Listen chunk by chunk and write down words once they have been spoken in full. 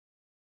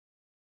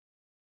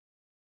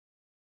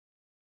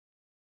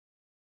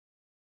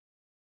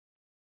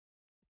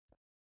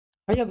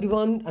Hi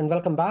everyone and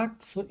welcome back.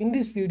 So in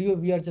this video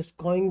we are just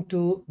going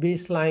to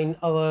baseline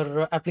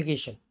our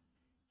application.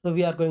 So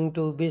we are going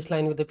to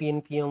baseline with the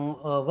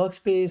PNPM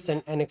workspace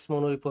and NX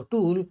monorepo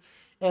tool,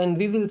 and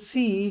we will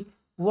see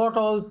what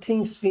all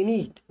things we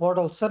need, what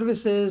all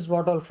services,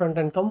 what all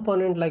front-end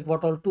component, like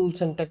what all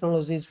tools and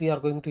technologies we are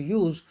going to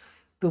use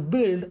to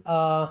build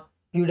a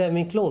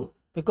Udemy clone,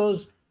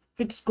 because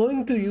it's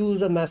going to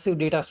use a massive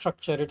data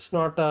structure. It's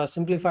not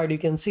simplified. You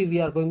can see we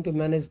are going to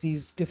manage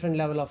these different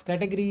level of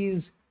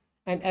categories,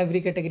 and every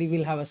category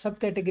will have a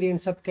subcategory, and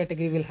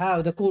subcategory will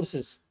have the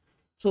courses.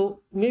 So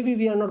maybe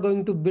we are not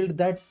going to build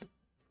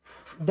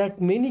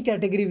that many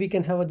category. We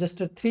can have just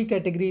three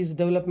categories: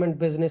 development,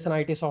 business, and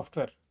IT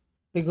software,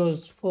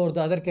 because for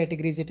the other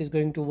categories it is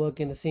going to work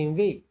in the same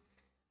way.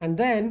 And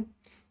then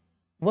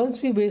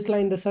once we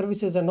baseline the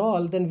services and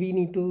all, then we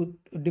need to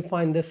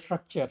define the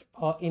structure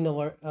in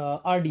our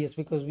RDS,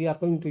 because we are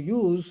going to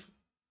use,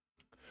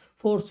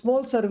 for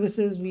small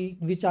services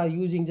which are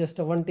using just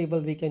a one table,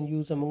 we can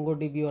use a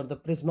MongoDB or the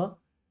Prisma.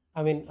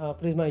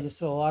 Prisma is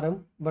just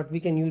ORM, but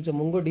we can use a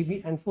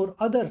MongoDB. And for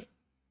other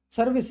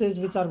services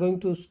which are going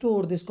to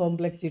store this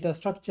complex data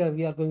structure,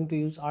 we are going to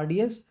use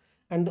RDS,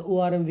 and the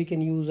ORM we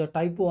can use a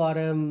type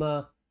ORM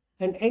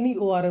and any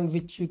ORM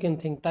which you can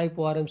think, type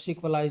ORM,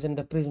 SQLize, and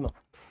the Prisma,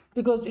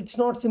 because it's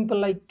not simple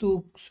like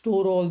to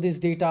store all this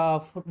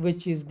data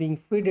which is being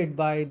fed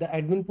by the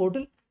admin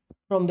portal.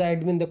 From the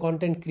admin, the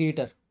content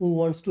creator who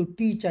wants to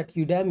teach at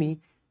Udemy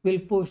will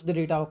push the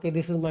data. Okay,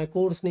 this is my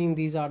course name,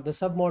 these are the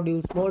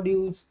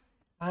modules,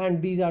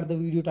 and these are the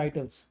video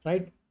titles,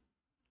 right?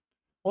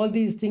 All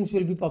these things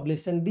will be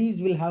published, and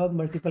these will have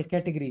multiple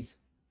categories.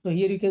 So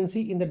here you can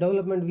see in the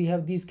development we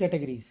have these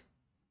categories.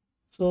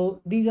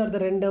 So these are the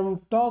random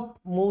top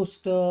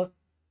most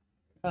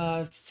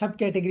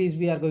subcategories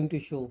we are going to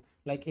show,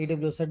 like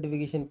AWS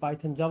certification,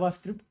 Python,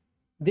 JavaScript.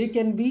 They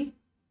can be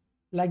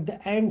like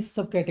the end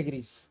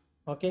subcategories.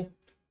 Okay,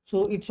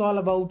 so it's all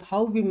about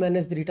how we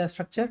manage the data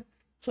structure.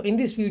 So in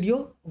this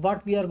video,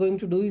 what we are going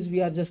to do is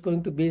we are just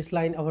going to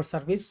baseline our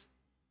service,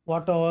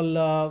 what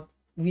all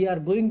we are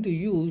going to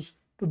use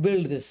to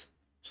build this.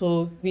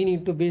 So we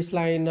need to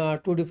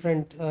baseline two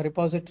different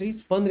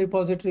repositories, one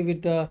repository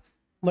with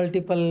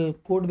multiple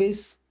code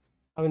base,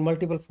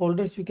 multiple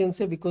folders, you can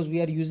say, because we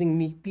are using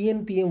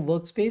PNPM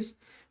workspace.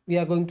 We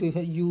are going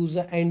to use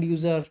the end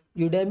user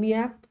Udemy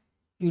app,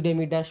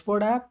 Udemy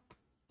dashboard app.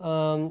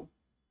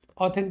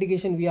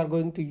 Authentication, we are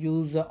going to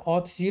use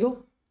auth0.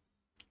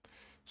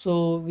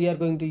 So we are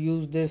going to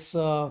use this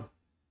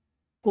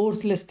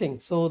course listing.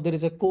 So there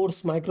is a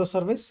course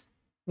microservice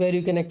where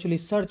you can actually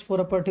search for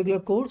a particular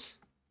course.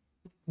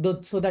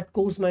 So that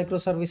course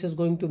microservice is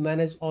going to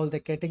manage all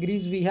the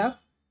categories we have,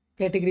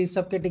 categories,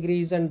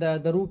 subcategories, and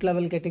the root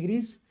level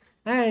categories,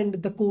 and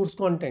the course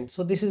content.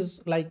 So this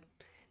is like,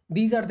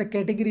 these are the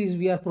categories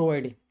we are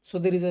providing. So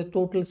there is a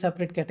total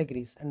separate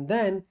categories. And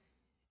then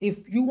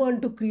if you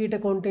want to create a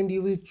content,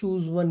 you will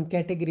choose one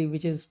category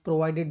which is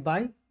provided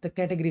by the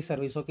category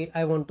service. Okay,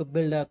 I want to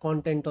build a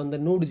content on the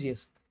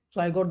Node.js. So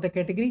I got the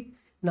category.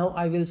 Now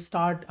I will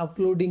start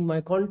uploading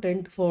my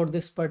content for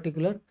this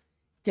particular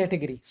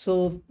category.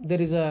 So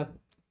there is a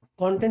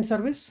content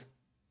service.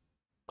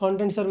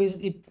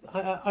 It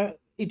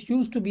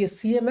used to be a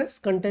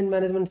CMS, content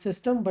management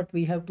system, but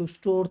we have to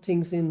store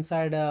things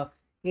inside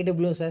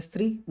AWS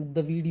S3,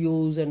 the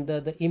videos and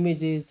the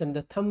images and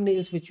the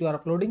thumbnails which you are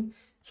uploading.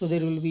 So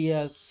there will be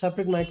a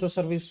separate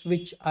microservice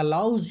which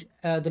allows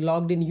the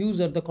logged in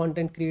user, the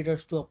content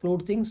creators, to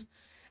upload things.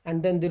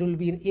 And then there will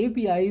be an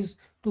APIs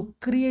to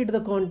create the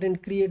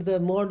content, create the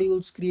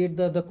modules, create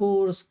the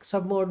course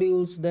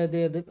submodules,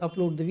 the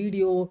upload the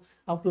video,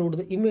 upload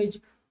the image.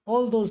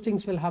 All those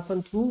things will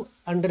happen through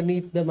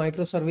underneath the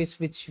microservice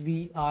which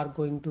we are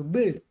going to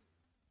build.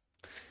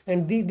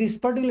 And this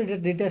particular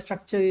data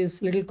structure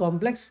is little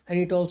complex, and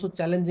it also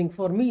challenging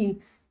for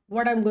me.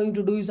 What I'm going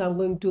to do is I'm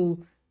going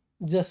to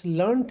just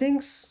learn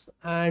things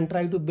and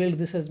try to build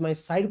this as my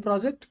side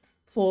project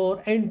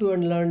for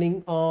end-to-end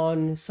learning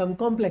on some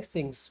complex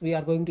things. We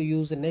are going to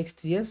use the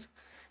Next.js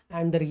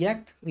and the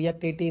React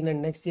 18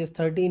 and Next.js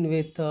 13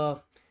 with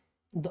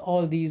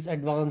all these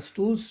advanced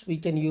tools. We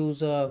can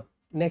use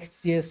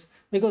Next.js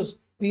because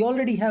we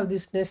already have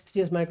this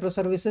Next.js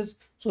microservices.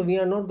 So we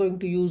are not going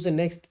to use a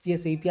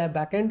Next.js API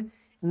backend.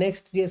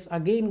 Next.js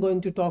again going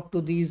to talk to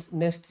these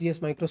Next.js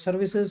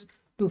microservices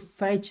to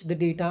fetch the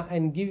data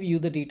and give you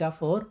the data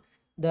for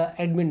the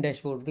admin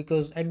dashboard,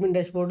 because admin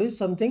dashboard is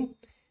something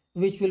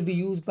which will be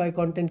used by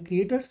content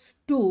creators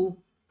to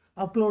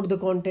upload the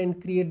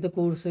content, create the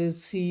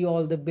courses, see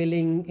all the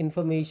billing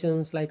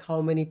informations, like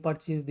how many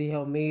purchases they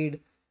have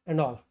made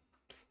and all.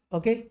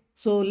 Okay,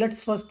 so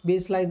let's first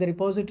baseline the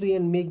repository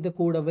and make the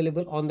code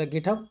available on the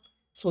GitHub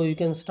so you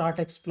can start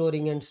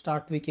exploring and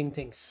start tweaking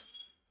things.